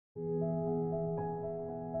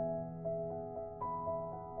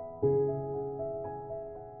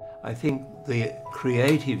I think the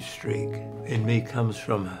creative streak in me comes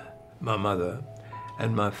from my mother,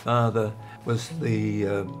 and my father was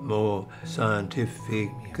the more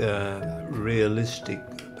scientific, realistic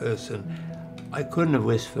person. I couldn't have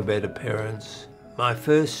wished for better parents. My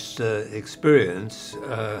first experience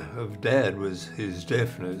of Dad was his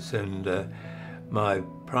deafness, and my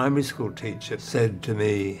primary school teacher said to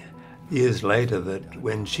me years later that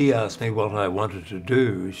when she asked me what I wanted to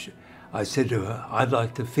do, I said to her, I'd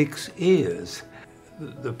like to fix ears.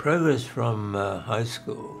 The progress from high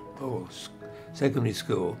school or secondary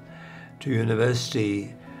school to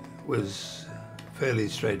university was fairly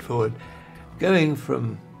straightforward. Going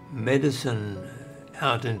from medicine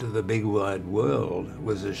out into the big wide world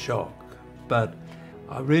was a shock, but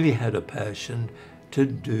I really had a passion to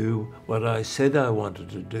do what I said I wanted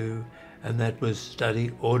to do, and that was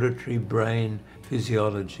study auditory brain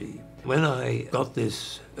physiology. When I got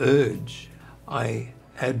this urge, I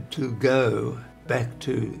had to go back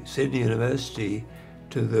to Sydney University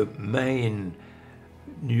to the main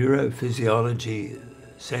neurophysiology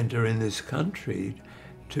centre in this country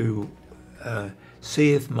to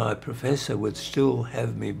see if my professor would still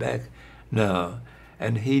have me back now,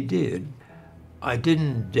 and he did. I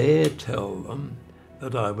didn't dare tell them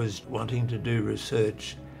that I was wanting to do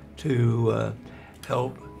research to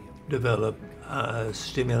help develop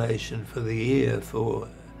stimulation for the ear for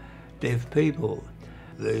deaf people.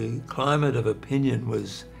 The climate of opinion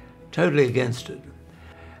was totally against it.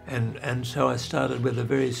 And so I started with a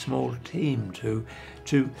very small team to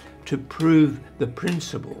prove the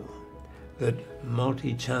principle that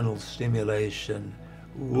multi-channel stimulation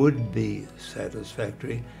would be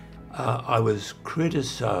satisfactory. I was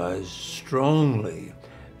criticised strongly,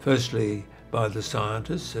 firstly by the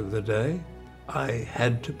scientists of the day. I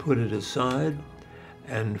had to put it aside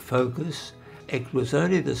and focus. It was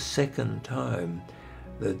only the second time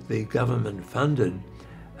that the government funded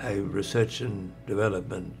a research and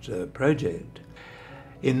development project.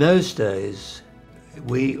 In those days,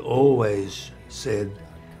 we always said,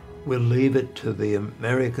 we'll leave it to the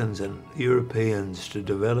Americans and Europeans to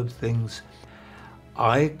develop things.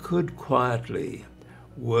 I could quietly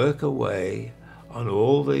work away on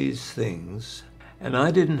all these things, and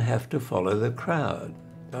I didn't have to follow the crowd.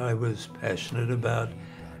 I was passionate about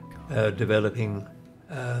developing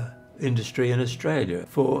industry in Australia.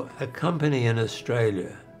 For a company in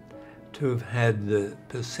Australia to have had the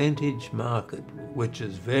percentage market, which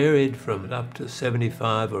has varied from up to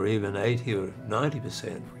 75 or even 80 or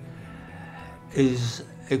 90%, is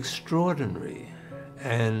extraordinary.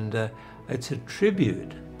 And it's a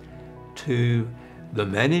tribute to the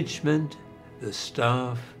management, the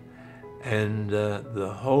staff, and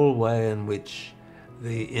the whole way in which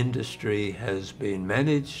the industry has been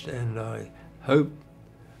managed, and I hope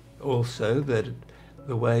also that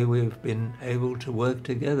the way we've been able to work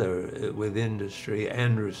together with industry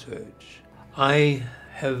and research. I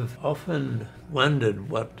have often wondered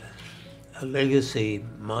what a legacy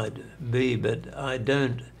might be, but I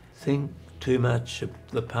don't think too much of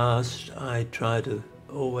the past. I try to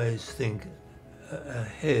always think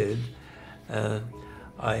ahead.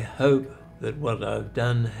 I hope that what I've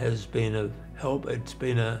done has been of help. It's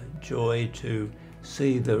been a joy to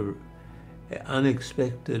see the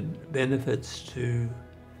unexpected benefits to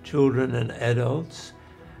children and adults.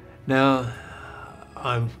 Now,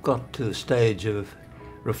 I've got to the stage of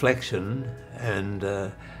reflection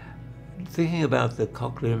and thinking about the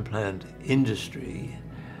cochlear implant industry,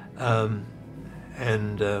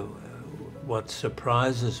 and what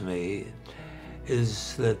surprises me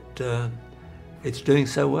is that it's doing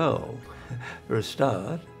so well for a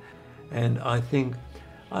start. And I think,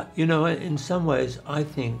 you know, in some ways, I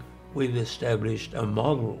think we've established a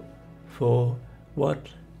model for what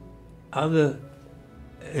other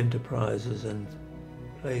enterprises and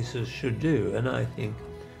places should do. And I think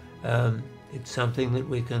it's something that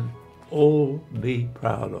we can all be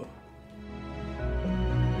proud of.